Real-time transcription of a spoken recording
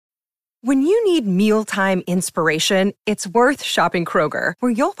When you need mealtime inspiration, it's worth shopping Kroger,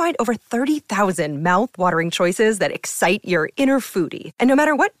 where you'll find over 30,000 mouth-watering choices that excite your inner foodie. And no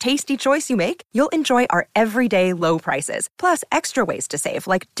matter what tasty choice you make, you'll enjoy our everyday low prices, plus extra ways to save,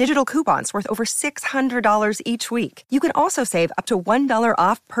 like digital coupons worth over $600 each week. You can also save up to $1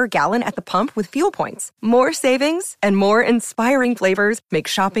 off per gallon at the pump with fuel points. More savings and more inspiring flavors make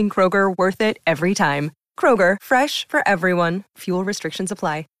shopping Kroger worth it every time. Kroger, fresh for everyone. Fuel restrictions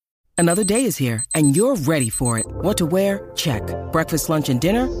apply. Another day is here, and you're ready for it. What to wear? Check. Breakfast, lunch, and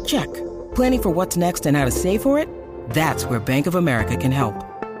dinner? Check. Planning for what's next and how to save for it? That's where Bank of America can help.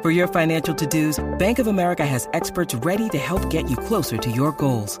 For your financial to-dos, Bank of America has experts ready to help get you closer to your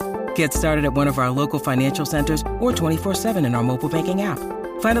goals. Get started at one of our local financial centers or 24/7 in our mobile banking app.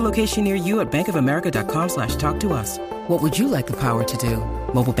 Find a location near you at bankofamerica.com/talktous. What would you like the power to do?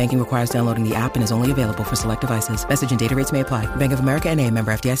 Mobile banking requires downloading the app and is only available for select devices. Message and data rates may apply. Bank of America N.A.,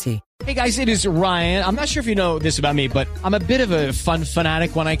 member FDIC. Hey guys, it is Ryan. I'm not sure if you know this about me, but I'm a bit of a fun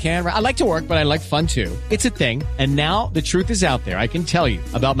fanatic when I can. I like to work, but I like fun too. It's a thing. And now the truth is out there. I can tell you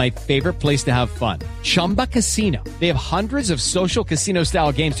about my favorite place to have fun. Chumba Casino. They have hundreds of social casino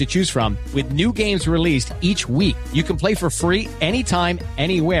style games to choose from with new games released each week. You can play for free anytime,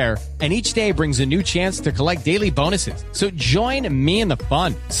 anywhere. And each day brings a new chance to collect daily bonuses. So join me in the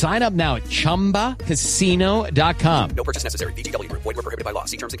fun. Sign up now at ChumbaCasino.com. No purchase necessary. VGW Group. Void where prohibited by law.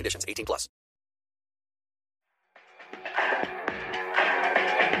 See terms and conditions. 18+.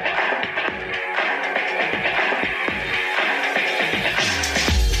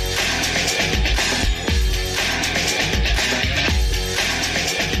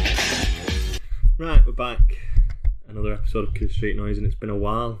 Right, we're back. Another episode of Kiv Street Noise, and it's been a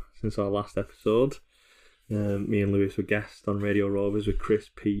while since our last episode. Me and Lewis were guests on Radio Rovers with Chris,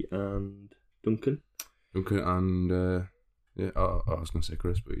 Pete, and Duncan. I was going to say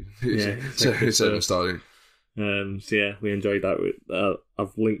Chris, but yeah, he said it starting. So yeah, we enjoyed that.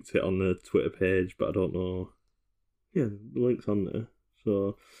 I've linked it on the Twitter page, but I don't know. Yeah, the link's on there,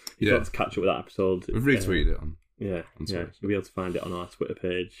 so if you want to catch up with that episode. We've retweeted it on. Yeah, you'll be able to find it on our Twitter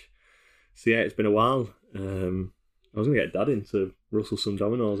page. So yeah, it's been a while. I was going to get Dad in to rustle some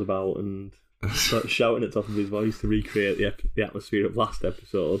dominoes about and start shouting at the top of his voice to recreate the atmosphere of last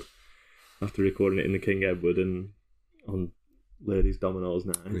episode after recording it in the King Edward and on Ladies Dominoes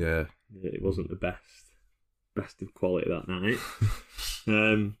night. Yeah. It wasn't the best of quality that night.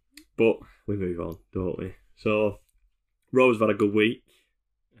 But we move on, don't we? So, Rovers have had a good week,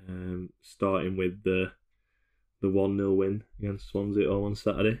 starting with the 1-0 win against Swansea on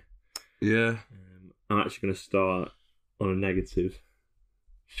Saturday. Yeah. I'm actually going to start on a negative.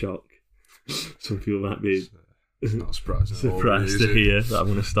 Shock. Some people might be not surprised to hear that I'm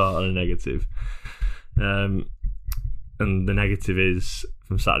going to start on a negative. And the negative is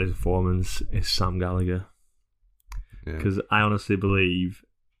from Saturday's performance is Sam Gallagher. Because I honestly believe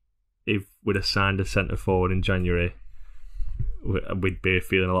if we'd have signed a centre forward in January, we'd be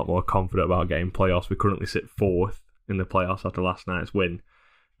feeling a lot more confident about getting playoffs. We currently sit 4th in the playoffs after last night's win,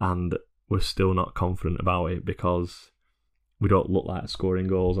 and we're still not confident about it because we don't look like scoring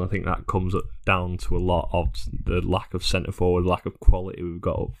goals. And I think that comes down to a lot of the lack of centre forward, lack of quality we've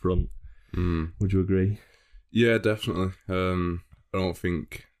got up front. Would you agree? Yeah, definitely. I don't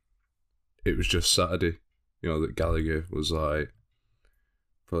think it was just Saturday. That Gallagher was like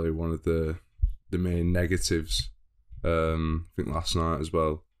probably one of the main negatives. I think last night as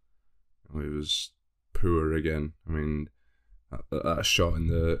well, it was poor again. I mean, that shot in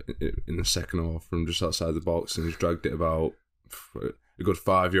the second half from just outside the box, and he's dragged it about a good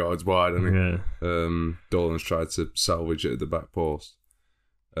 5 yards wide. I think Dolan's tried to salvage it at the back post.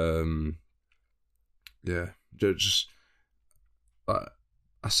 Just I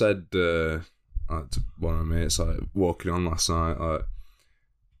said to one of my mates, like walking on last night, like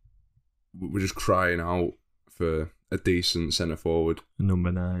we're just crying out for a decent centre forward,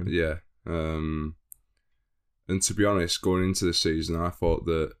 number 9. Yeah, and to be honest, going into the season, I thought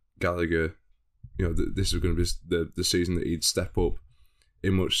that Gallagher, this was going to be the season that he'd step up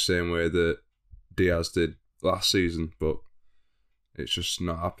in much the same way that Diaz did last season, but it's just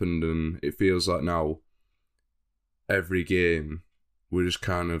not happened, and it feels like now every game we're just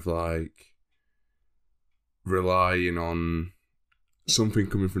kind of like relying on something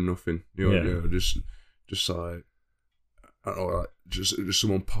coming from nothing. Just like I don't know, like just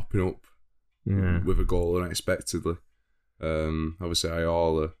someone popping up with a goal unexpectedly. Obviously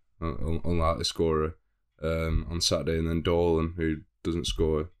Ayala, unlikely scorer on Saturday, and then Dolan, who doesn't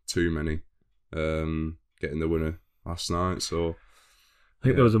score too many, getting the winner last night. So I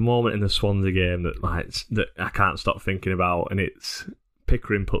think there was a moment in the Swansea game that I can't stop thinking about, and it's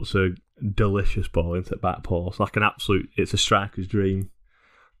Pickering puts a delicious ball into the back post, like an absolute. It's a striker's dream,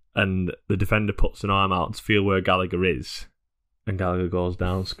 and the defender puts an arm out to feel where Gallagher is, and Gallagher goes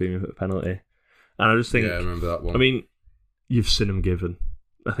down screaming for the penalty. And I just think, I remember that one. I mean, you've seen him given.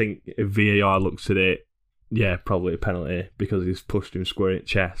 I think if VAR looks at it, yeah, probably a penalty because he's pushed him square in the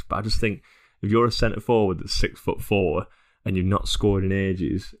chest. But I just think if you're a centre forward that's 6'4" and you've not scored in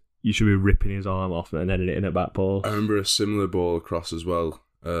ages, you should be ripping his arm off and heading it in at back post. I remember a similar ball across as well.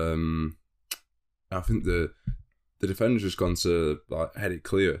 I think the defender's just gone to like head it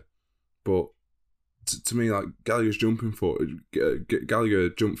clear, but to me, like Gallagher jumped for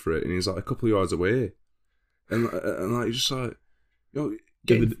it and he's like a couple of yards away, and like you're just like,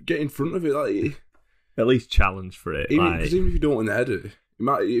 get in front of it, like at least challenge for it. Because even if you don't want to head it, if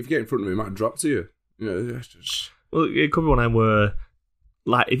you get in front of it, it might drop to you. It's just... Well, it could be one of them where,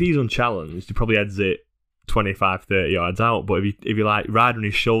 like, if he's unchallenged, he probably heads it 25, 30 yards out. But if you like ride on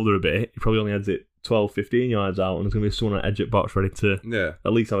his shoulder a bit, he probably only heads it 12, 15 yards out, and there's going to be someone on the edge of the box ready to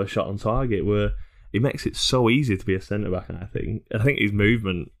at least have a shot on target. Where he makes it so easy to be a centre back. And I think his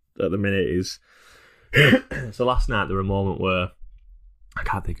movement at the minute is. So last night there were a moment where I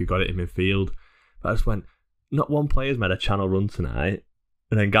can't think who got it in midfield, but I just went, not one player's made a channel run tonight.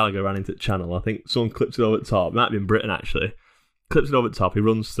 And then Gallagher ran into the channel. I think someone clipped it over the top. It might have been Britain, actually. Clips it over the top. He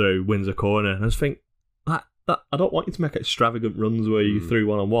runs through, wins a corner. And I just think, I don't want you to make extravagant runs where you through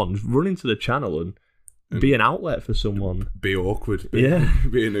one-on-one. Just run into the channel and be an outlet for someone. Be awkward. Be a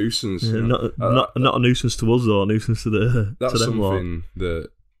nuisance. Yeah, not a nuisance to us, though. A nuisance to them. That's something that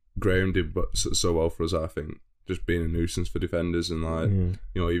Graham did so well for us, I think. Just being a nuisance for defenders. And, like,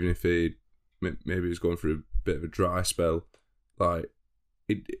 even if maybe he's going through a bit of a dry spell, like,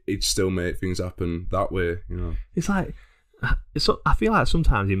 he'd still make things happen that way, It's like, I feel like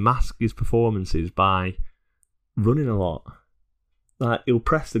sometimes he masks his performances by running a lot. Like, he'll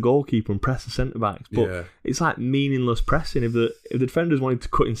press the goalkeeper and press the centre-backs, but it's like meaningless pressing. If the defenders wanted to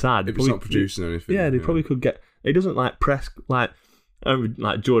cut inside... If it's not producing anything. Yeah, they probably could get... He doesn't, like, press... Like, I remember,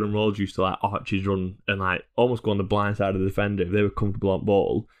 like, Jordan Rhodes used to, like, arch his run and, like, almost go on the blind side of the defender if they were comfortable on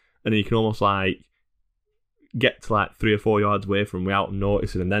ball, and then you can almost, like... get to like 3 or 4 yards away from him without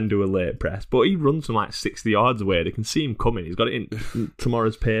noticing and then do a late press. But he runs from like 60 yards away. They can see him coming. He's got it in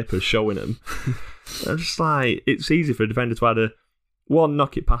tomorrow's papers showing him. I'm just like, it's easy for a defender to either, one,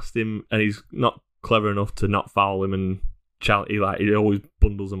 knock it past him and he's not clever enough to not foul him, and he always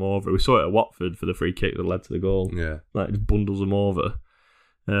bundles him over. We saw it at Watford for the free kick that led to the goal. Yeah. Like, just bundles him over.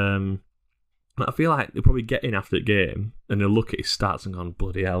 I feel like they'll probably get in after the game and they'll look at his stats and go,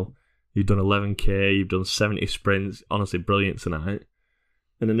 bloody hell. You've done 11k, you've done 70 sprints, honestly brilliant tonight.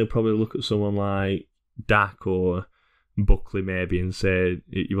 And then they'll probably look at someone like Dak or Buckley maybe and say,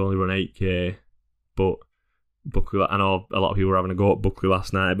 you've only run 8k, but Buckley, I know a lot of people were having a go at Buckley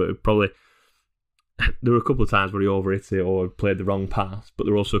last night, but there were a couple of times where he overhit it or played the wrong pass, but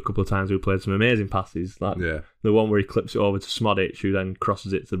there were also a couple of times where he played some amazing passes, like the one where he clips it over to Smodic, who then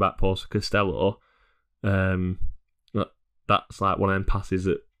crosses it to the back post of Costello. That's like one of them passes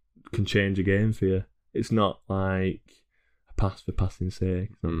that can change a game for you. It's not like a pass for passing sake.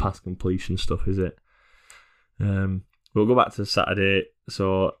 It's not pass completion stuff, is it? We'll go back to Saturday.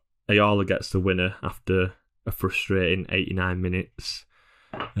 So Ayala gets the winner after a frustrating 89 minutes.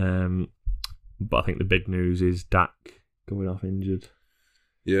 But I think the big news is Dak going off injured.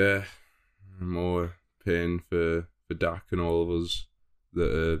 Yeah, more pain for Dak and all of us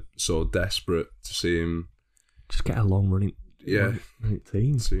that are so desperate to see him just get a long running. Yeah,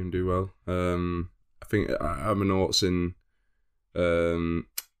 team. See him do well. I think I have my notes in,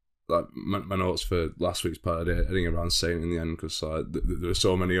 like my notes for last week's part. I didn't around saying it in the end because there were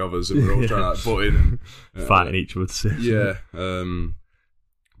so many of us and we're all trying to like butt in and fighting each other. Yeah,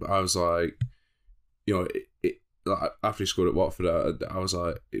 but I was like, like after he scored at Watford, I was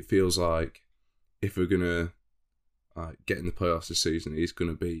like, it feels like if we're gonna get in the playoffs this season, he's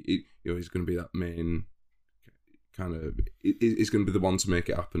gonna be, he's gonna be that main. Kind of, he's going to be the one to make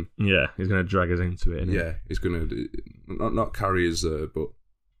it happen. Yeah, he's going to drag us into it. Yeah, he's going to not carry us there, but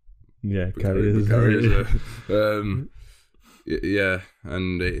carry us there. Yeah,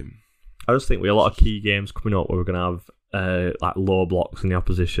 and I just think we have a lot of key games coming up where we're going to have like low blocks in the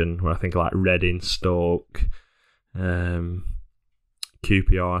opposition. Where I think like Reading, Stoke, QPR.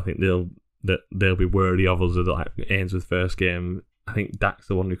 I think they'll be worthy of us. Like Ainsworth first game. I think Dak's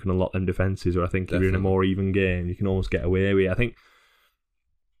the one who can unlock them defences, or I think if you're in a more even game, you can almost get away with it. I think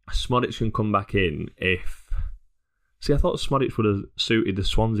Smodic can come back in if... See, I thought Smodic would have suited the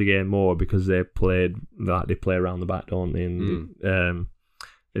Swansea game more because they play around the back, don't they? And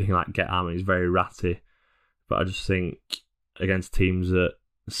they can like get at him, he's very ratty. But I just think against teams that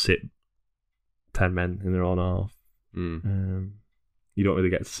sit 10 men in their own half. You don't really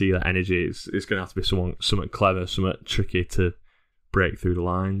get to see that energy. It's going to have to be something clever, something tricky to break through the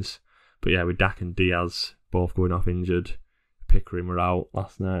lines. But yeah, with Dak and Diaz both going off injured, Pickering were out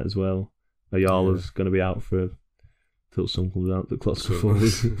last night as well. Ayala's going to be out till sun comes out. The clock's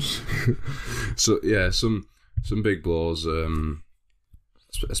forward. So yeah, some big blows.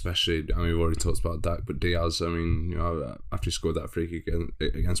 Especially, I mean, we've already talked about Dak, but Diaz. I mean, after he scored that free kick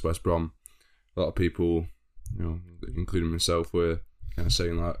against West Brom, a lot of people, including myself, were kind of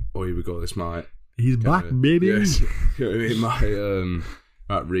saying like, "Oh, here we go, this might." He's back, baby. Yes, it might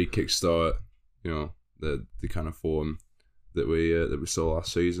re-kickstart, the kind of form that we saw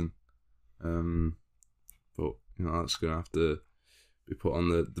last season. But that's going to have to be put on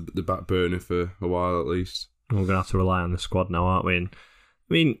the back burner for a while at least. We're going to have to rely on the squad now, aren't we? And,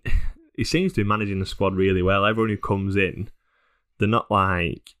 I mean, he seems to be managing the squad really well. Everyone who comes in, they're not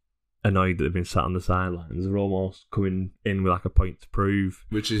like annoyed that they've been sat on the sidelines. They're almost coming in with like a point to prove,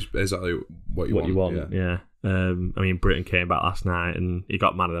 which is exactly what you want. Yeah. I mean, Britton came back last night and he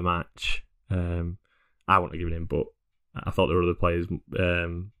got man of the match. I wouldn't have given him, but I thought there were other players who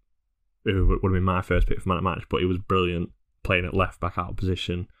would have been my first pick for man of the match. But he was brilliant playing at left back out of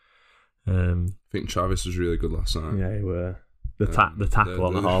position. I think Travis was really good last night. Yeah, he were. The tackle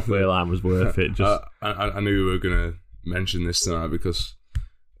on the halfway line was worth it. Just I knew we were going to mention this tonight because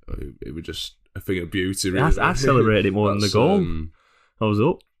it was just a thing of beauty. Really. I celebrated it more than the goal. I was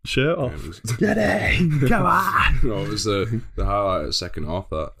up, shirt off. Get in, come on! It was the highlight of the second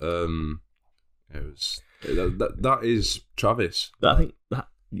half. That is Travis. I think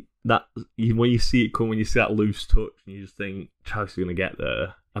that when you see it come, when you see that loose touch, and you just think Travis is going to get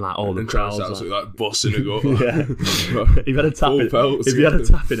there. And like all the crowds like busting a goal. Yeah. If you had a tap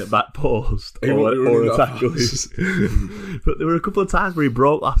in at back post or a tackle. But there were a couple of times where he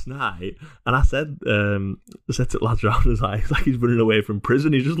broke last night, and I said to the lads around, it's like he's running away from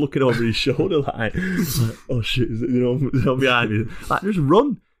prison. He's just looking over his shoulder like oh shit, behind me. Like, just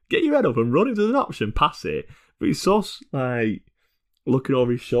run, get your head up and run. If there's an option, pass it. But he's so like looking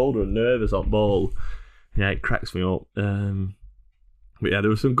over his shoulder and nervous on ball. Yeah, it cracks me up. But yeah,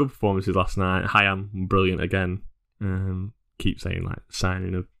 there were some good performances last night. Hayam, brilliant again. Keep saying like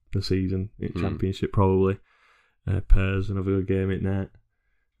signing of the season in Championship probably. Pers, another good game in net.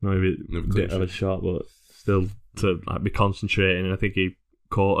 Maybe a bit of a shot, but still to like be concentrating. And I think he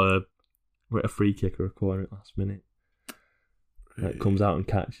caught a free kick or a corner at last minute. Like, comes out and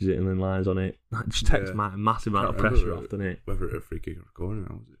catches it and then lies on it. That just takes a massive amount of pressure off, doesn't it? Whether it was a free kick or a corner,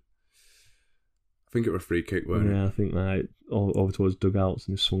 was it? I think it was a free kick, wasn't it? Yeah, I think like over towards dugouts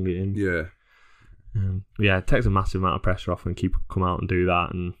and he swung it in. Yeah. Yeah, it takes a massive amount of pressure off when keeper come out and do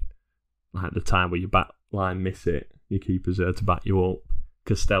that, and like the time where your back line miss it, your keeper's there to back you up.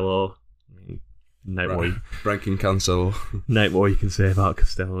 Costello, Ranking Cancelo. Not what you can say about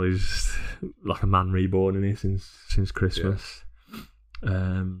Costello. He's just like a man reborn in here since Christmas.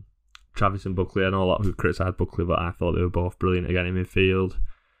 Yeah. Travis and Buckley, I know a lot of people criticised Buckley, but I thought they were both brilliant again in midfield.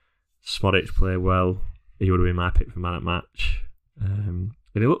 Smodic played well. He would have been my pick for man at match. And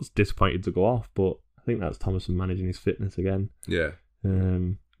he looks disappointed to go off, but I think that's Thomason managing his fitness again. Yeah.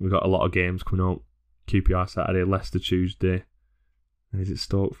 We've got a lot of games coming up. QPR Saturday, Leicester Tuesday. And is it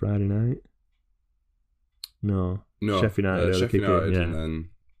Stoke Friday night? No. Sheffield United. And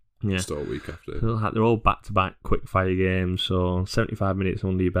then Stoke week after. So they're all back-to-back quick-fire games, so 75 minutes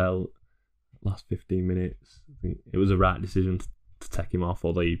under your belt. Last 15 minutes. I think it was a right decision to take him off,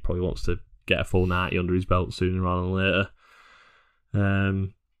 although he probably wants to get a full 90 under his belt sooner rather than later.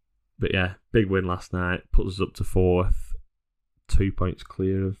 But yeah, big win last night. Puts us up to 4th. 2 points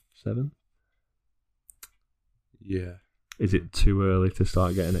clear of 7th. Yeah. Is it too early to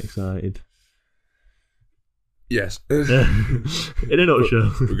start getting excited? Yes. In a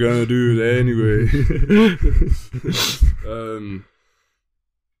nutshell. We're going to do it anyway.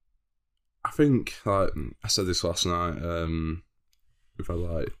 I think, like I said this last night, we've had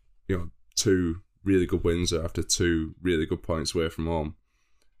 2 really good wins after 2 really good points away from home.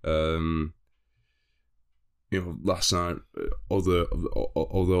 Last night,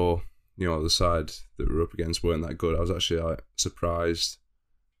 although the side that we were up against weren't that good, I was actually surprised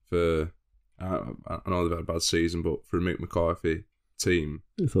for. I know they've had a bad season, but for a Mick McCarthy team,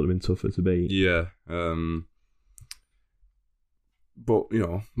 I thought it'd been tougher to beat. Yeah. But we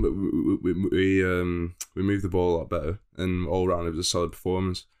moved the ball a lot better, and all round it was a solid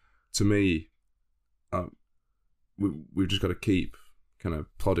performance. To me, we've just got to keep kind of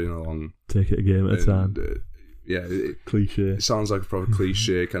plodding along. Take it a game at a time. Cliche. It sounds like a proper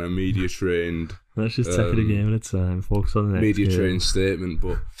cliche, kind of media trained. Let's just take it a game at a time. Focus on the next media game. trained statement,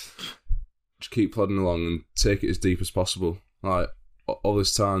 but just keep plodding along and take it as deep as possible. Like, all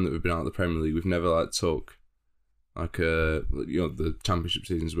this time that we've been out of the Premier League, we've never like took like the Championship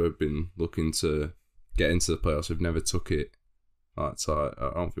seasons where we've been looking to get into the playoffs. We've never took it. Like, so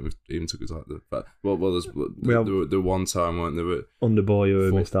I don't think we even took it like that. Well, the one time weren't there? Under Boyer,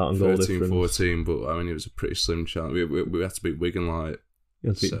 we missed out on goal 13, difference. 14, but I mean it was a pretty slim chance. We had to beat Wigan like. You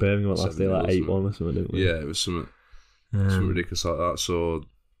had to beat Birmingham last day like 8-1 or something, didn't we? Yeah, it was something ridiculous like that. So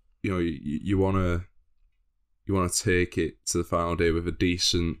you wanna take it to the final day with a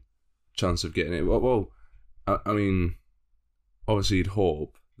decent chance of getting it. Well, I mean, obviously you'd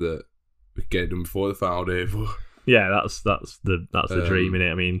hope that we get it done before the final day, but. Yeah, that's the dream,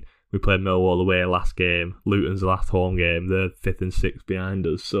 innit? I mean, we played Millwall away last game. Luton's the last home game. They're 5th and 6th behind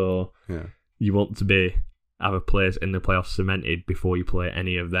us. So you want to have a place in the playoffs cemented before you play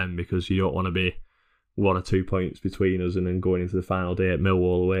any of them, because you don't want to be 1 or 2 points between us and then going into the final day at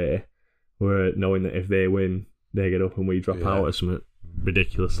Millwall away, where knowing that if they win, they get up and we drop out or something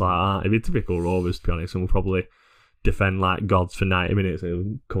ridiculous like that. It'd be typical Rovers, to be honest, and we'll probably defend like gods for 90 minutes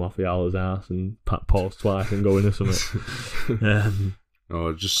and come off the Howler's ass and pat post twice and go in or something.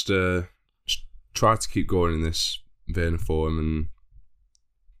 Just try to keep going in this vein of form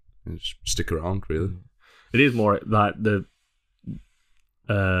and just stick around, really. It is more like the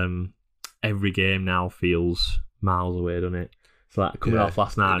every game now feels miles away, doesn't it? So like coming off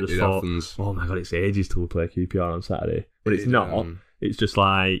last night, I just thought, oh my god, it's ages till we play QPR on Saturday. But it's not. It's just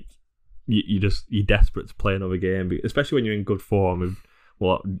like you're desperate to play another game, especially when you're in good form. With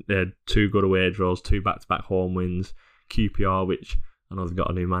 2 good away draws, 2 back-to-back home wins. QPR, which I know they've got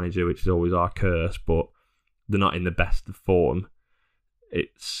a new manager, which is always our curse, but they're not in the best of form. It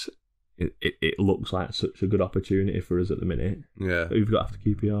looks like such a good opportunity for us at the minute. Yeah. Who've got after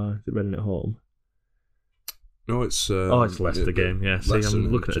QPR? Is it Reading at home? No, it's... it's Leicester game, yeah. See,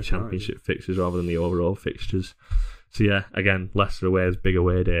 I'm looking at the Championship fixtures rather than the overall fixtures. So yeah, again, Leicester away is big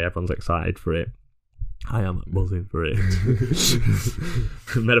away day. Everyone's excited for it. I am buzzing for it.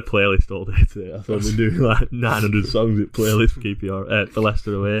 I made a playlist all day today. I thought I'd been doing like 900 songs at playlist for QPR, for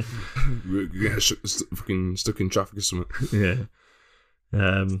Leicester away. We're fucking stuck in traffic or something.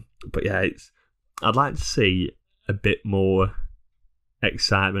 Yeah. But yeah, I'd like to see a bit more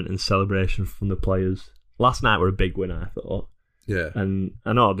excitement and celebration from the players. Last night were a big win, I thought. Yeah. And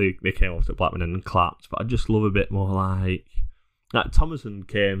I know they came off to Blackburn and clapped, but I just love a bit more like Thomason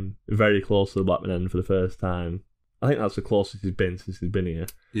came very close to the Blackburn end for the first time. I think that's the closest he's been since he's been here.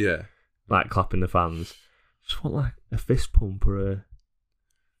 Yeah. Like clapping the fans. Just want like a fist pump or a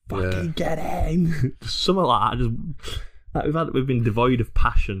fucking get in. Just something like that. We've been devoid of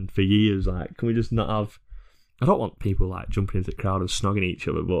passion for years. Like, can we just not have? I don't want people like jumping into the crowd and snogging each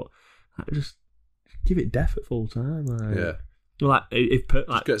other, but just give it death at full time. Like, yeah. Like if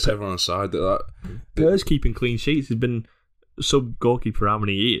just gets everyone on the side. Purr's keeping clean sheets. He's been sub goalkeeper for how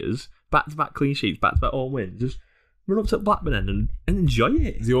many years? Back-to-back clean sheets, back-to-back home wins. Just run up to Blackburn end and enjoy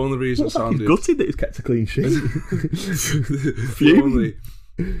it. The only reason he's gutted that he's kept a clean sheet.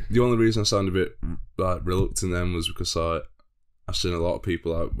 The only reason I sounded a bit like reluctant then was because I've seen a lot of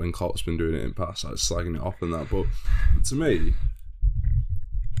people like when Klopp's been doing it in the past, like slagging it off and that. But to me,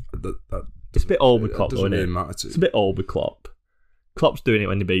 that it's a bit old with Klopp, doesn't isn't really it? matter to It's a bit old with Klopp. Klopp's doing it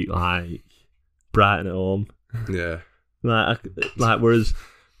when they beat like Brighton at home. Yeah. Like whereas,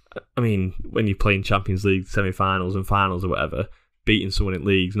 I mean, when you're playing Champions League semi-finals and finals or whatever, beating someone in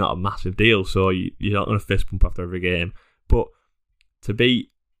league's not a massive deal. So you're not going to fist pump after every game. But to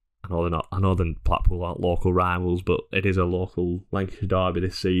beat, I know they're not. I know the Blackpool aren't local rivals, but it is a local Lancashire derby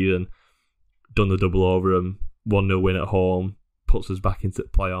this season. Done the double over them, 1-0 win at home, puts us back into the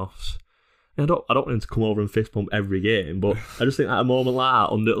playoffs. And I don't want him to come over and fist pump every game, but I just think at a moment like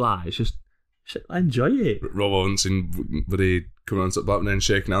that, under light, it's just enjoy it. Rob Owenson, buddy, coming on to Blackburn and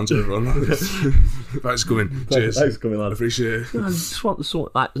shaking hands with everyone. Thanks for coming. Cheers. Thanks for coming, lad. I appreciate it. I just want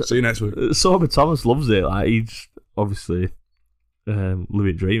See you next week. Sober Thomas loves it. Like he's obviously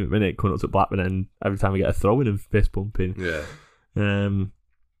living dream at the minute, coming up to Blackburn and every time we get a throw in and fist pumping. Yeah.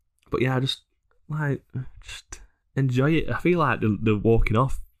 But yeah, just enjoy it. I feel like they're walking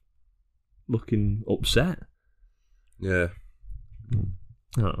off looking upset. Yeah.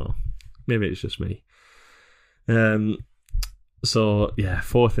 I don't know. Maybe it's just me. So yeah,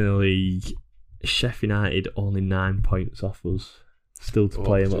 4th in the league. Sheffield United only 9 points off us. Still to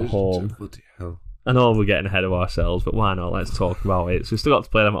play them at home. Bloody hell. I know we're getting ahead of ourselves, but why not? Let's talk about it. So we've still got to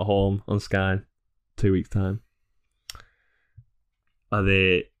play them at home on Sky 2 weeks' time. Are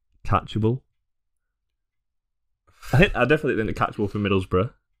they catchable? I definitely think they're catchable for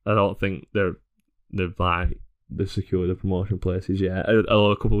Middlesbrough. I don't think they're like they've secured the promotion places yet.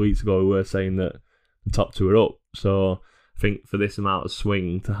 Although a couple of weeks ago we were saying that the top two are up. So I think for this amount of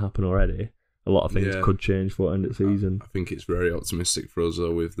swing to happen already, a lot of things could change for the end of the season. I think it's very optimistic for us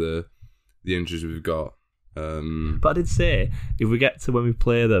though with the injuries we've got. But I did say, if we get to when we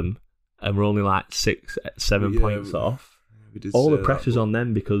play them and we're only like 6-7 points off, all the pressure's on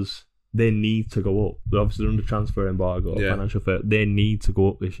them because they need to go up. They're obviously under transfer embargo, financial fair. They need to go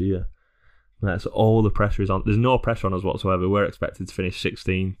up this year. So all the pressure is on. There's no pressure on us whatsoever. We're expected to finish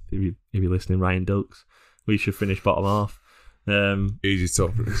 16th. If you're listening, Ryan Dilks, we should finish bottom half. Easy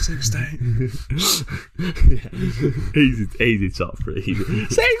top 16. easy top 3.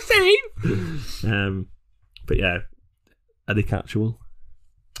 16. But yeah, are they catchable?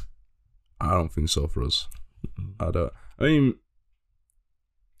 I don't think so for us. I mean,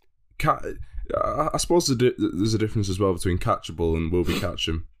 I suppose there's a difference as well between catchable and will we catch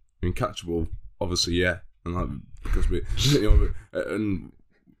them. I mean, catchable, obviously, yeah, and because we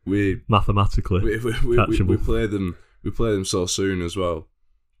mathematically we play them. We play them so soon as well.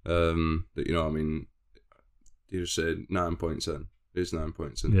 That I mean, you just said 9 points in. It's 9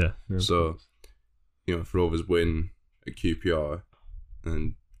 points in. Yeah. So, if Rovers win at QPR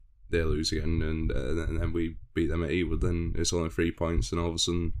and they lose again, and then we beat them at Ewood, then it's only 3 points, and all of a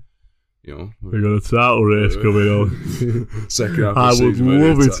sudden, we got a title race coming on. Second half. I would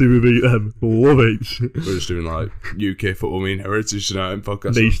love it if we beat them. Love it. We're just doing like UK football mean heritage tonight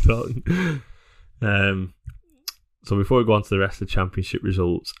podcast. Niche talk. So before we go on to the rest of the Championship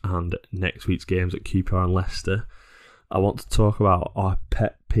results and next week's games at QPR and Leicester, I want to talk about our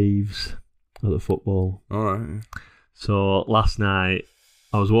pet peeves at the football. All right. So last night,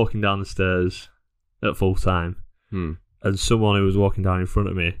 I was walking down the stairs at full time, and someone who was walking down in front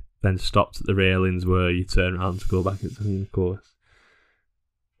of me then stopped at the railings where you turn around to go back into the course.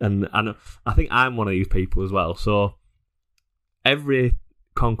 And I think I'm one of these people as well. So every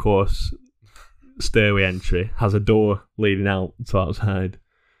concourse stairway entry has a door leading out to outside,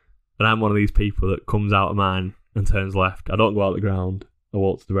 and I'm one of these people that comes out of mine and turns left. I don't go out the ground. I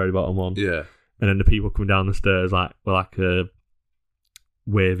walk to the very bottom one. Yeah. And then the people coming down the stairs like a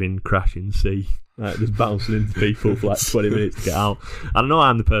waving, crashing sea, like just bouncing into people for like 20 minutes to get out. I know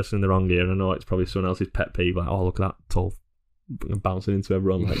I'm the person in the wrong here, and I know it's probably someone else's pet peeve. Like, oh, look at that tall bouncing into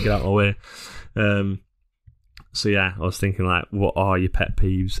everyone. Like, get out of my way. So yeah, I was thinking like, what are your pet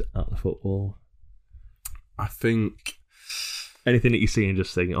peeves at the football? I think anything that you see and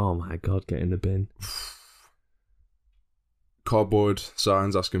just think, oh my god, get in the bin. Cardboard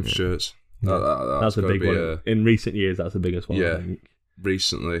signs asking for shirts. That's a big one. In recent years, that's the biggest one. Yeah, I think.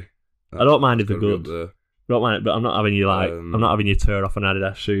 Recently. I don't mind if they're good. I don't mind it, but I'm not having you I'm not having you tear off an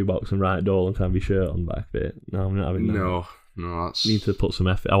Adidas shoebox and write Dolan can have your shirt on the back of it. No, I'm not having that. No, that's... You need to put some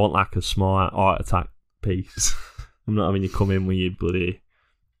effort. I want like a smart Art Attack piece. I'm not having you come in with your bloody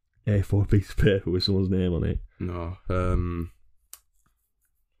A4 piece of paper with someone's name on it. No.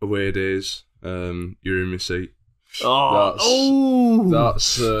 Away days. You're in my seat. That's.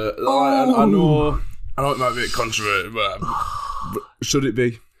 I know it might be a controversial, but should it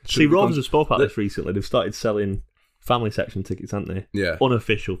be? See, Rovers have spoke about this recently. They've started selling family section tickets, haven't they? Yeah.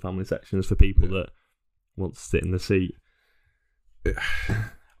 Unofficial family sections for people that want to sit in the seat. I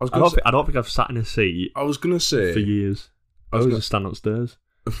don't think I've sat in a seat. I was going to say for years. I always just stand upstairs.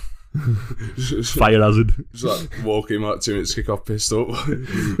 Fire hazard. Just like walking like 2 minutes to kick off pissed up.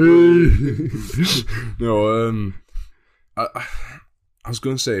 No, I was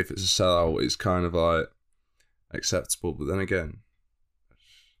going to say if it's a sellout, it's kind of like acceptable, but then again,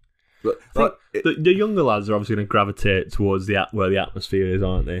 the younger lads are obviously going to gravitate towards where the atmosphere is,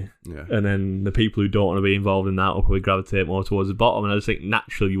 aren't they? Yeah. And then the people who don't want to be involved in that will probably gravitate more towards the bottom. And I just think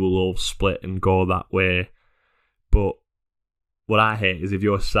naturally you will all split and go that way. But what I hate is if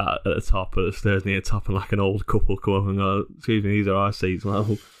you're sat at the top of the stairs near the top and like an old couple come up and go, excuse me, these are our seats.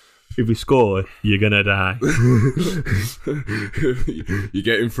 Well, if we score, you're going to die. You're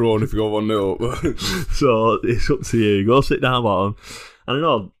getting thrown if you go 1-0 up. So it's up to you. Go sit down bottom. And I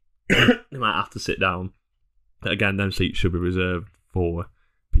know they might have to sit down. But again, them seats should be reserved for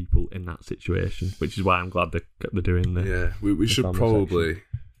people in that situation, which is why I'm glad they're doing the... Yeah, we should probably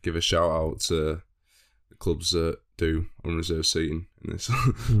give a shout out to the clubs that do unreserved seating in this.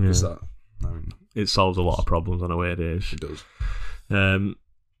 It solves a lot of problems on away days. It does.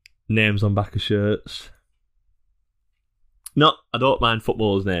 Names on back of shirts. No, I don't mind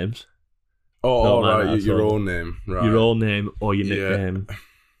footballers' names. Oh, right, your own name. Right. Your own name or your nickname.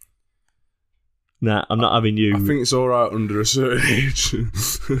 Nah, I'm not having you... I think it's alright under a certain age.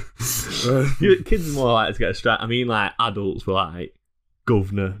 Kids are more likely to get a strike. I mean, like, adults were like,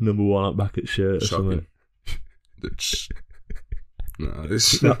 Governor, number 1 up back at shirt or something. No,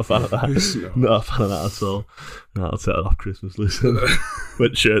 it's Not a fan of that. It's not. Not a fan of that at all. No, I'll take that off Christmas list.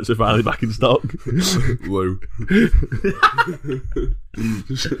 When shirts are finally back in stock. Blue.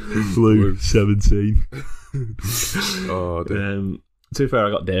 Blue 17. Oh, dear. To be fair,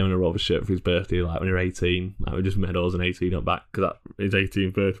 I got Damon a Rovers shirt for his birthday, like when he was 18. Like, we just made ours an 18 up back because that his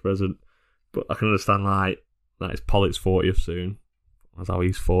 18th birthday present. But I can understand, like it's Pollitt's 40th soon. That's how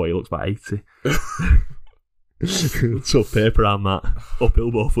he's 40, he looks about 80. Tough paper on that.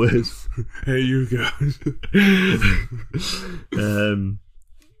 Uphill both ways. Hey, you guys.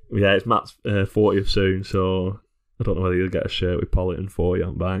 Yeah, it's Matt's 40th soon, so I don't know whether he'll get a shirt with Pollitt and 40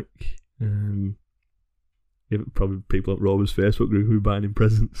 on back. Yeah, probably people at Rovers' Facebook group who are buying him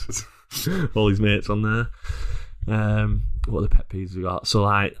presents. All his mates on there. What are the pet peeves we got? So,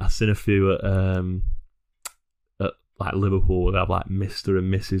 like, I've seen a few at like Liverpool. They have like Mr.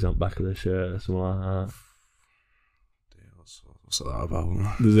 and Mrs. on the back of their shirt or something like that. What's that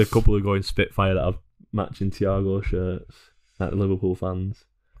about? There's a couple who go in Spitfire that have matching Thiago shirts, like the Liverpool fans.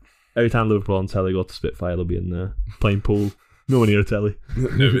 Every time Liverpool on telly go to Spitfire, they'll be in there playing pool. No one near a telly.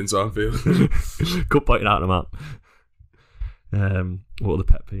 Never been to Anfield. Cut pointing out the map. What are the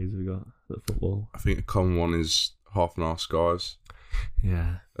pet peeves we got at football? I think a common one is half and half skies.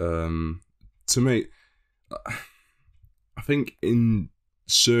 Yeah. To me, I think in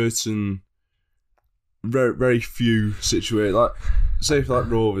certain very, very few situations, like say if like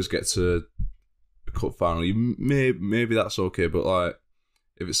Rovers get to a cup final, maybe that's okay, but like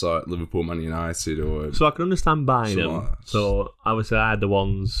if it's like Liverpool, Man United, or so I can understand buying them. like that. So obviously I had the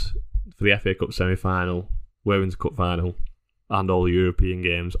ones for the FA Cup semi-final, Women's Cup final, and all the European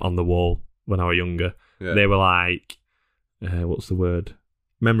games on the wall when I was younger. Yeah. They were like, what's the word?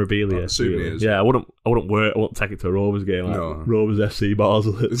 Memorabilia. souvenirs. Yeah, I wouldn't wear it. I wouldn't take it to a Rovers game. Like No. Rovers FC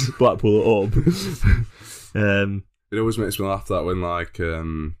Basel at Blackpool at home. It always makes me laugh that when like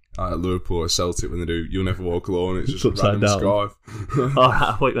at Liverpool or Celtic when they do "You'll Never Walk Alone," it's just a Upside random down. scarf.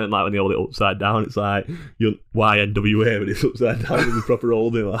 I thought you meant like when they hold it upside down. It's like YNWA, but it's upside down with the proper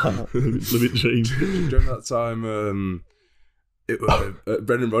holding like that. Living dream. During that time,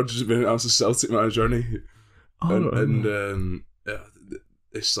 Brendan Rodgers had been announced as Celtic manager, hadn't he?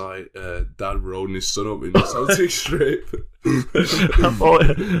 It's like dad rolling his son up in the Celtic strip. I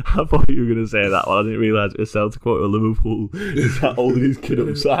thought you were going to say that one. I didn't realise it was Celtic or Liverpool. He's like holding his kid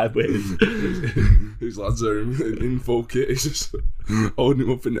up sideways. His lads are in full kit. He's just holding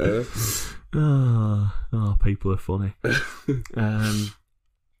him up in the air. Oh, people are funny.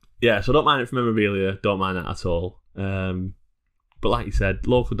 Yeah, so I don't mind it for memorabilia. Don't mind that at all. But like you said,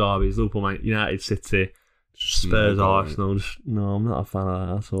 local derbies, Liverpool, Man United, City, Spurs, Arsenal. No, I'm not a fan of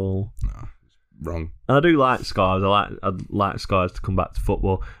that at all. No, wrong. And I do like Scars. I'd like Scars to come back to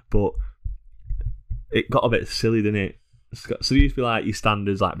football, but it got a bit silly, didn't it? So there used to be like your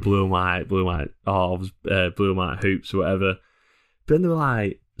standards, like blue and white halves, blue and white hoops or whatever. But then there were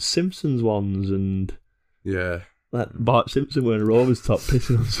like Simpsons ones and Yeah. like Bart Simpson wearing a Rovers top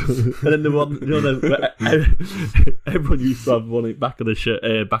pissing on something. And then the one, everyone used to have one in back of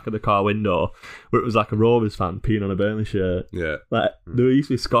the back of the car window where it was like a Rovers fan peeing on a Burnley shirt. Yeah. Like there used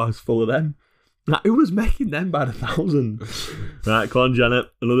to be scars full of them. Like who was making them by the 1,000? Right, come on, Janet,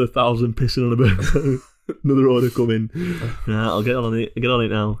 another 1,000 pissing on a Burnley. Another order coming. Right, I'll get on it. Get on it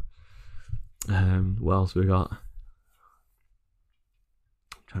now. What else have we got?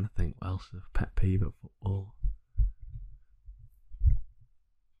 I'm trying to think. What else is a pet peeve at football?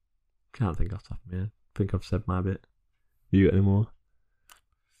 Can't think off the top of my head. I think I've said my bit. You got any more?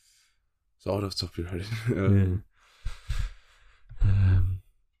 It's odd off the top of your head.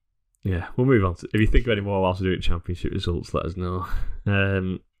 Yeah, we'll move on. If you think of any more whilst we're doing championship results, let us know.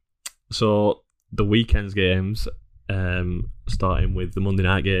 So the weekend's games, starting with the Monday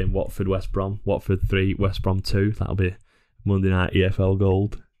night game, Watford West Brom. Watford 3, West Brom 2. That'll be Monday night EFL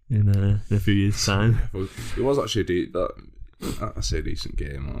Gold in a few years' time. It was actually I say a decent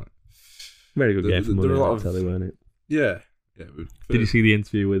game. Like. Very good game for Monday there were a lot night telly, weren't it? Yeah. Did you see the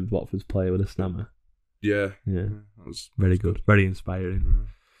interview with Watford's player with a snammer? Yeah. Yeah. That was Very good. Very inspiring.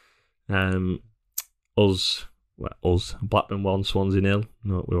 Us, Blackburn 1, Swansea 0.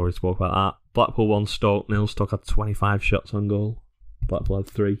 No, we already spoke about that. Blackpool 1, Stoke 0. Stoke had 25 shots on goal. Blackpool had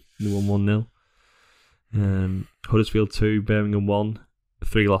 3. They won 1-0. Huddersfield 2, Birmingham 1.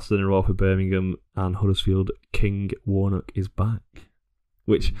 3 losses in a row for Birmingham, and Huddersfield King Warnock is back,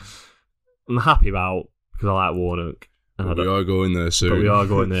 which I'm happy about because I like Warnock. And we are going there soon. But we are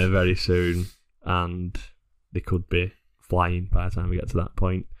going there very soon, and they could be flying by the time we get to that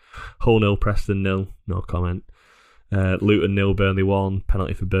point. Hull 0, Preston 0, no comment. Luton 0, Burnley 1,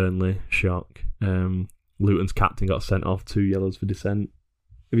 penalty for Burnley, shock. Luton's captain got sent off, 2 yellows for dissent.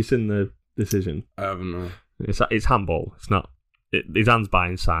 Have you seen the decision? I haven't. No. It's handball. It's not. His hand's by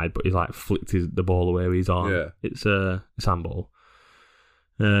inside, but he's like flicked the ball away with his arm. Yeah. It's handball.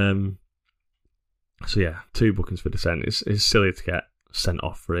 So yeah, 2 bookings for dissent. It's silly to get sent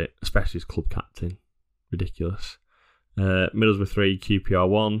off for it, especially as club captain. Ridiculous. Middlesbrough 3, QPR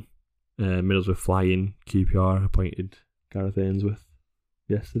 1. Middlesbrough flying. QPR appointed Gareth Ainsworth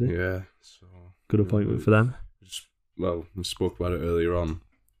yesterday. Yeah. So good appointment for them. We spoke about it earlier on.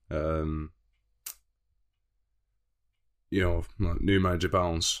 New manager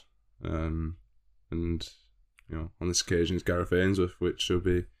bounce. And, on this occasion it's Gareth Ainsworth, which will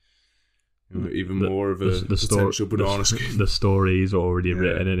be even more of a potential banana skin. The story's already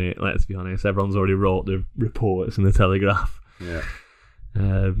written in it, let's be honest. Everyone's already wrote the reports in the Telegraph. Yeah.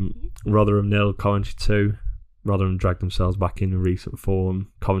 Rotherham 0, Coventry 2. Rotherham dragged themselves back in recent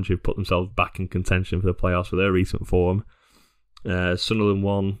form. Coventry have put themselves back in contention for the playoffs with their recent form. Sunderland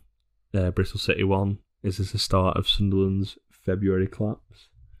 1, Bristol City 1. Is this the start of Sunderland's February collapse?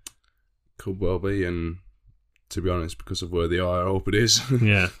 Could well be, and to be honest, because of where they are, I hope it is.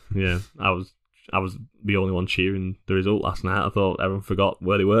 yeah. I was the only one cheering the result last night. I thought everyone forgot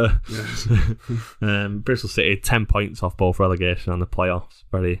where they were. Yes. Bristol City 10 points off both relegation and the playoffs.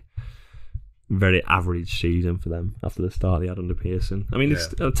 Very, very average season for them after the start they had under Pearson. I mean,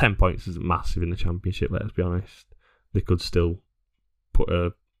 10 points isn't massive in the Championship. Let's be honest. They could still put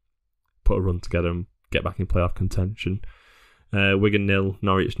a run together and get back in playoff contention. Wigan 0,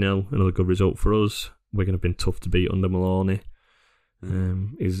 Norwich 0. Another good result for us. Wigan have been tough to beat under Maloney.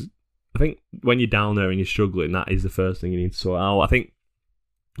 I think when you're down there and you're struggling, that is the first thing you need to sort out. I think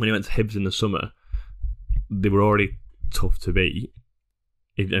when he went to Hibs in the summer, they were already tough to beat,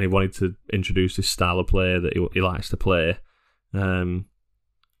 and he wanted to introduce this style of play that he likes to play. So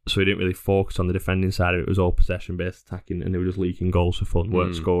he didn't really focus on the defending side of it. It was all possession-based attacking, and they were just leaking goals for fun,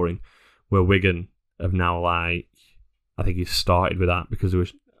 weren't scoring. Where Wigan have now, I think he started with that because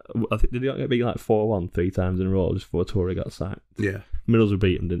did he get beat 4-1 3 times in a row just before Toure got sacked? Yeah. Middlesbrough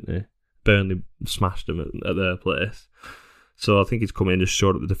beat them, didn't they? Burnley smashed them at their place. So I think he's coming in to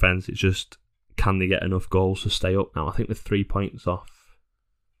shore up the defence. It's just, can they get enough goals to stay up now? I think they're 3 points off.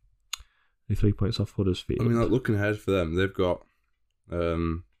 They're 3 points off Huddersfield. I mean, looking ahead for them, they've got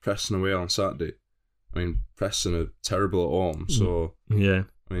Preston away on Saturday. I mean, Preston are terrible at home, so yeah.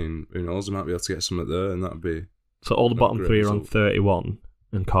 I mean, who knows? They might be able to get something there, and that'd be. So all the bottom 3 are on 31,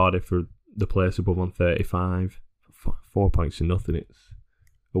 and Cardiff are the place above on 35. 4 points to nothing. It's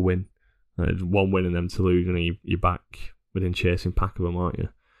a win. It's 1 win and them to lose, and you're back within chasing pack of them, aren't you?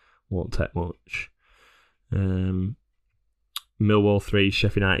 Won't take much. Millwall 3,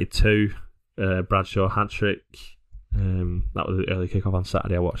 Sheffield United 2. Bradshaw hat-trick. That was the early kick-off on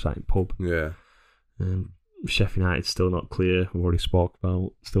Saturday. I watched that in pub. Yeah. Sheffield United still not clear. We've already spoke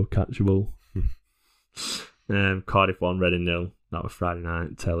about. Still catchable. Cardiff 1, Reading 0. That was Friday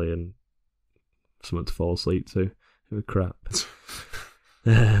night. Telly and something to fall asleep to. It was crap.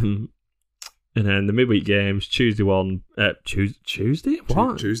 And then the midweek games, Tuesday 1. Tuesday?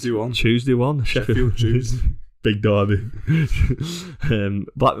 What? Tuesday 1. Tuesday 1. Sheffield Tuesday. Big derby.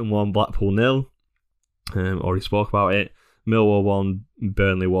 Blackburn 1, Blackpool 0. Already spoke about it. Millwall 1,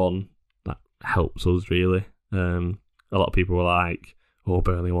 Burnley 1. That helps us, really. A lot of people were like,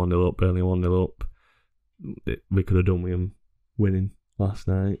 Burnley 1-0 up, Burnley 1-0 up. We could have done with them winning last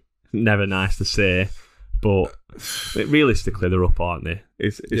night. Never nice to say, but realistically, they're up, aren't they?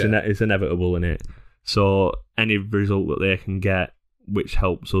 It's inevitable, isn't it? So any result that they can get, which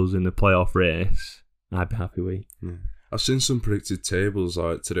helps us in the playoff race, I'd be happy with. Yeah. I've seen some predicted tables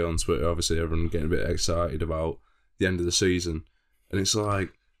like today on Twitter. Obviously, everyone getting a bit excited about the end of the season, and it's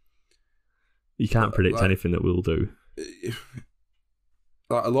like you can't predict anything that we'll do.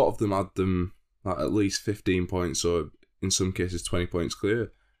 Like a lot of them had them like at least 15 points, or in some cases 20 points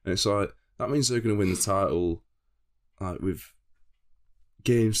clear, and it's like that means they're going to win the title like with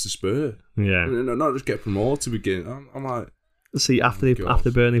games to spare. Yeah, not just get promoted to begin. I'm like. See, after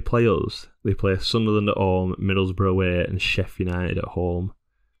Burnley play us, they play Sunderland at home, Middlesbrough away, and Sheffield United at home,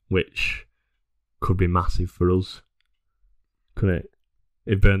 which could be massive for us, couldn't it?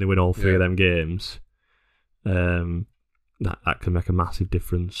 If Burnley win all 3 of them games, that can make a massive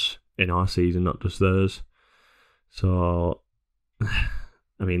difference in our season, not just theirs. So,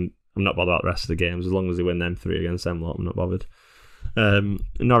 I mean, I'm not bothered about the rest of the games. As long as they win them 3 against them lot, I'm not bothered.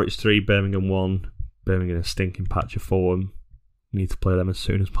 Norwich 3, Birmingham 1. Birmingham a stinking patch of form. Need to play them as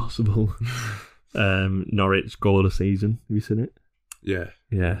soon as possible. Norwich goal of the season. Have you seen it? Yeah.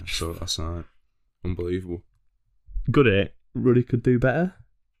 Yeah. So last night. Unbelievable. Good at it. Ruddy could do better.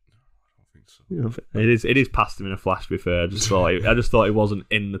 I don't think so. It is past him in a flash. To be fair, I just thought it wasn't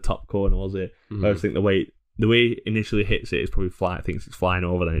in the top corner, was it? Mm-hmm. I just think the way it initially hits it is probably thinks it's flying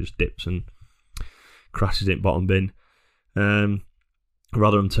over, then it just dips and crashes in bottom bin.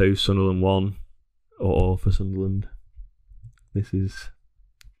 Rotherham 2, Sunderland 1, or for Sunderland. This is.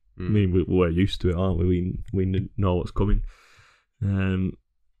 I mean, we're used to it, aren't we? We know what's coming.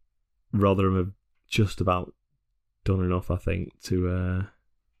 Rotherham have just about done enough, I think, to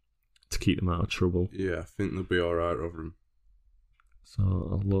keep them out of trouble. Yeah, I think they'll be all right, Rotherham. So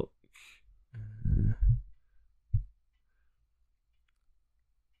I'll look.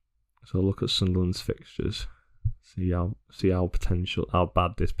 So I'll look at Sunderland's fixtures. See how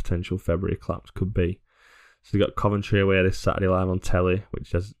bad this potential February collapse could be. So you got Coventry away this Saturday live on telly,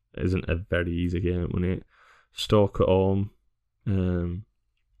 which isn't a very easy game at the minute. Stoke at home,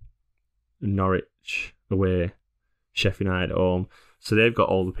 Norwich away, Sheffield United at home. So they've got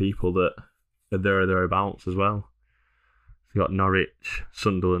all the people that are thereabouts as well. So you got Norwich,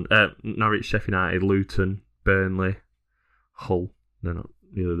 Sunderland, Norwich, Sheffield United, Luton, Burnley, Hull. They're not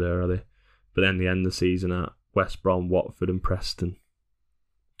either there, are they? But then the end of the season at West Brom, Watford, and Preston.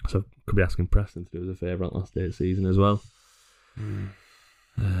 So could be asking Preston to do us a favour on last day of the season as well.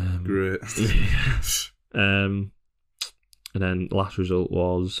 Great. And then last result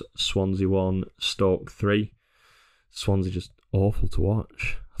was Swansea 1, Stoke 3. Swansea just awful to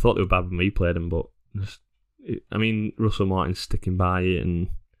watch. I thought they were bad when we played them, but Russell Martin's sticking by it, and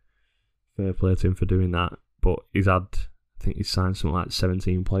fair play to him for doing that. But he's he's signed something like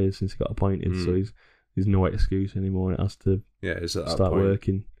 17 players since he got appointed, so there's no excuse anymore. It has to start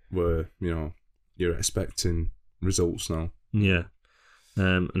working. Where, you're expecting results now. Yeah.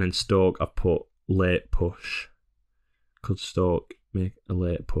 And then Stoke, I've put late push. Could Stoke make a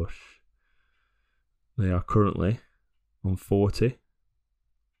late push? They are currently on 40,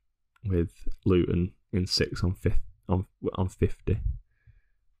 with Luton in 6 on 50. I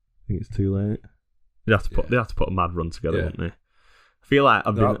think it's too late. They have to put a mad run together, won't they? I feel like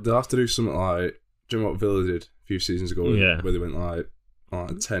they'll have to do something like, do you know what Villa did a few seasons ago? Yeah. Where they went like a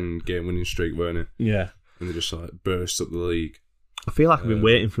 10-game winning streak, weren't they? Yeah. And they just burst up the league. I feel like I've been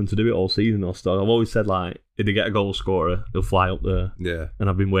waiting for them to do it all season or stuff. I've always said, like, if they get a goal scorer, they'll fly up there. Yeah. And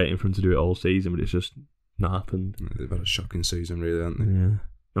I've been waiting for them to do it all season, but it's just not happened. They've had a shocking season, really, haven't they? Yeah.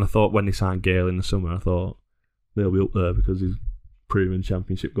 And I thought when they signed Gale in the summer, I thought they'll be up there because he's proven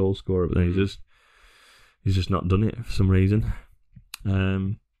championship goal scorer, but then he's just not done it for some reason.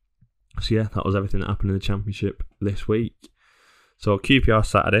 So yeah, that was everything that happened in the championship this week. So QPR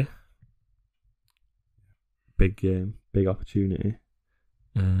Saturday, big game, big opportunity.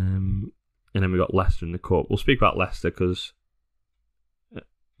 And then we got Leicester in the cup. We'll speak about Leicester because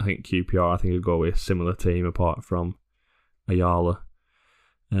I think QPR, will go with a similar team apart from Ayala.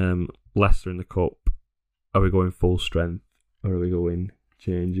 Leicester in the cup. Are we going full strength or are we going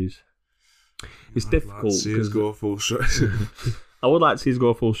changes? It's difficult. I'd see us go full strength. I would like to see us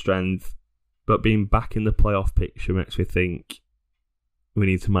go full strength, but being back in the playoff picture makes me think we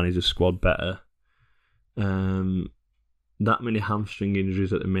need to manage the squad better. That many hamstring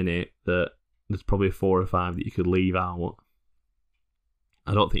injuries at the minute that there's probably 4 or 5 that you could leave out.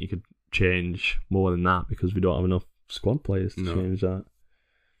 I don't think you could change more than that because we don't have enough squad players to change that.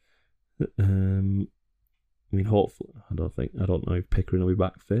 Hopefully, I don't know if Pickering will be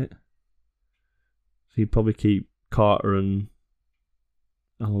back fit. So you'd probably keep Carter and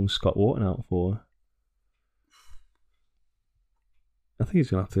how long is Scott Wharton out for? I think he's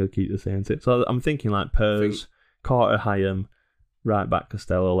going to have to keep the same tip. So I'm thinking like Pers, Carter, Hyam, right back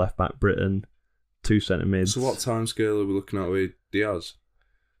Costello, left back Britton, 2 centre mids. So what time scale are we looking at with Diaz?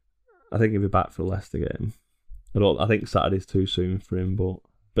 I think he'll be back for the Leicester game. I think Saturday's too soon for him,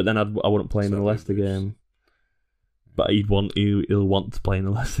 but then I wouldn't play him in the Leicester game. But he'll want to play in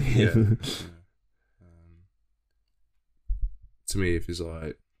the Leicester game. Yeah. To me, if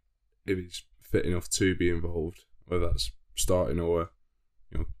he's fit enough to be involved, whether that's starting or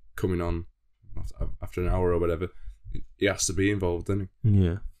coming on after an hour or whatever, he has to be involved, doesn't he?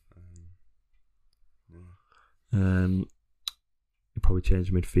 Yeah. He'll probably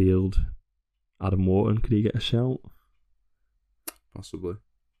change midfield. Adam Wharton, could he get a shout? Possibly.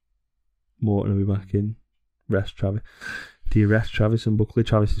 Morton will be back in. Rest Travis. Do you rest Travis and Buckley?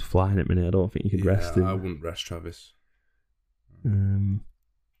 Travis is flying at the minute. I don't think you could rest him. I wouldn't rest Travis. And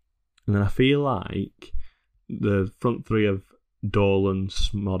then I feel like the front three of Dolan,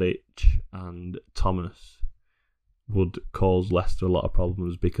 Smodic and Thomas would cause Leicester a lot of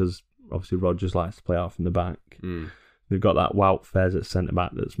problems because obviously Rodgers likes to play out from the back. They've got that Wout Fez at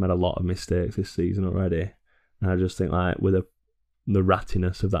centre-back that's made a lot of mistakes this season already. And I just think like with a the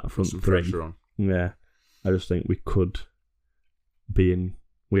rattiness of that front some three. pressure on. Yeah, I just think we could be in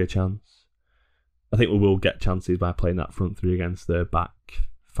with a chance. I think we will get chances by playing that front three against the back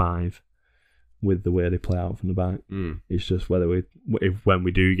five with the way they play out from the back. It's just whether when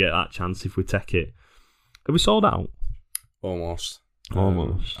we do get that chance, if we take it. Have we sold out? Almost.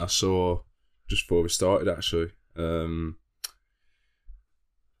 Almost. I saw, just before we started actually,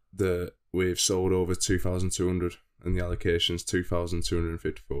 that we've sold over 2,200 and the allocation's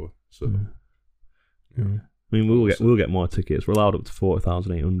 2,254. So, yeah. I mean, we'll get more tickets. We're allowed up to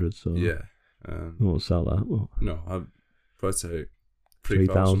 40,800. So yeah. We won't sell that. Well, no, I'd probably take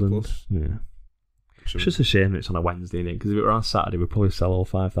 3,000 plus. Yeah. It's just a shame it's on a Wednesday, innit? Because if it were on Saturday, we'd probably sell all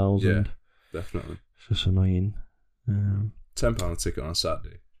 5,000. Yeah, definitely. It's just annoying. £10 a ticket on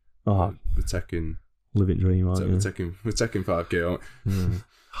Saturday. Oh, we're taking living dream, aren't you? We're taking 5k, aren't we? Yeah.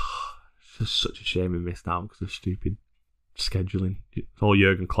 It's just such a shame we missed out because of stupid scheduling. It's all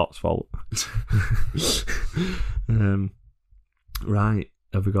Jurgen Klopp's fault. Right,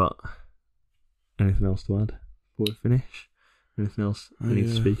 have we got anything else to add before we finish? Anything else we need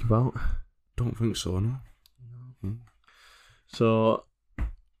to speak about? Don't think so, no. So,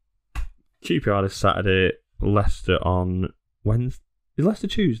 QPR this Saturday, Leicester on Wednesday. Is Leicester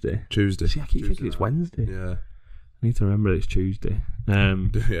Tuesday? Tuesday. See, I keep thinking it's Wednesday. Yeah. I need to remember it's Tuesday. Yeah,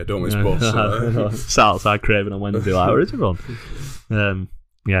 don't miss boss. Sat outside Craven on Wednesday, like, where is everyone?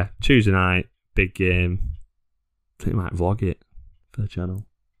 Yeah, Tuesday night, big game. I think I might vlog it for the channel.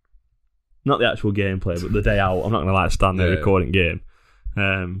 Not the actual gameplay, but the day out. I'm not going to stand there recording game.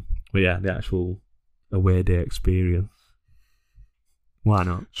 But yeah, the actual away day experience. Why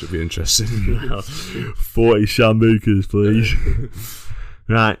not? Should be interesting. 40 Shambukas, please.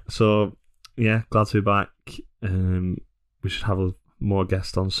 Right, so yeah, glad to be back. We should have more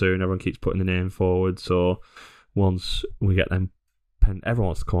guests on soon. Everyone keeps putting the name forward, so once we get them, everyone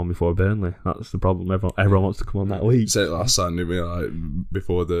wants to come on before Burnley. That's the problem. Everyone wants to come on that week. Said it last time, didn't we? Like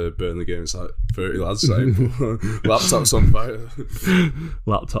before the Burnley game, it's like 30 lads saying, "Laptop's on fire."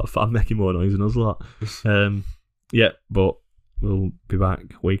 Laptop. I'm making more noise than us lot. Yeah, but we'll be back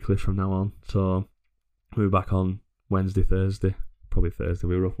weekly from now on. So we'll be back on Wednesday, Thursday. Probably Thursday.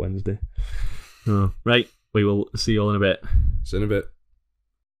 We're off Wednesday. Right. We will see you all in a bit. See you in a bit.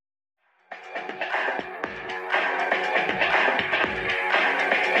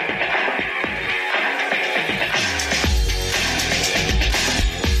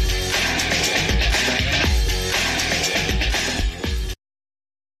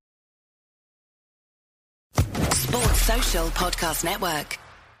 Sports Social Podcast Network.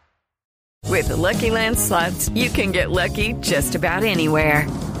 With the Lucky Land Slots, you can get lucky just about anywhere.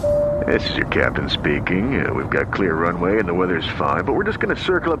 This is your captain speaking. We've got clear runway and the weather's fine, but we're just going to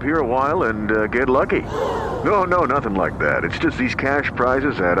circle up here a while and get lucky. No, nothing like that. It's just these cash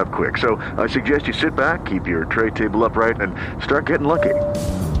prizes add up quick. So I suggest you sit back, keep your tray table upright, and start getting lucky.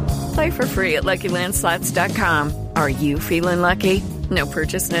 Play for free at LuckyLandSlots.com. Are you feeling lucky? No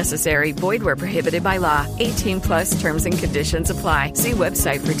purchase necessary. Void where prohibited by law. 18+ terms and conditions apply. See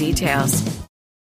website for details.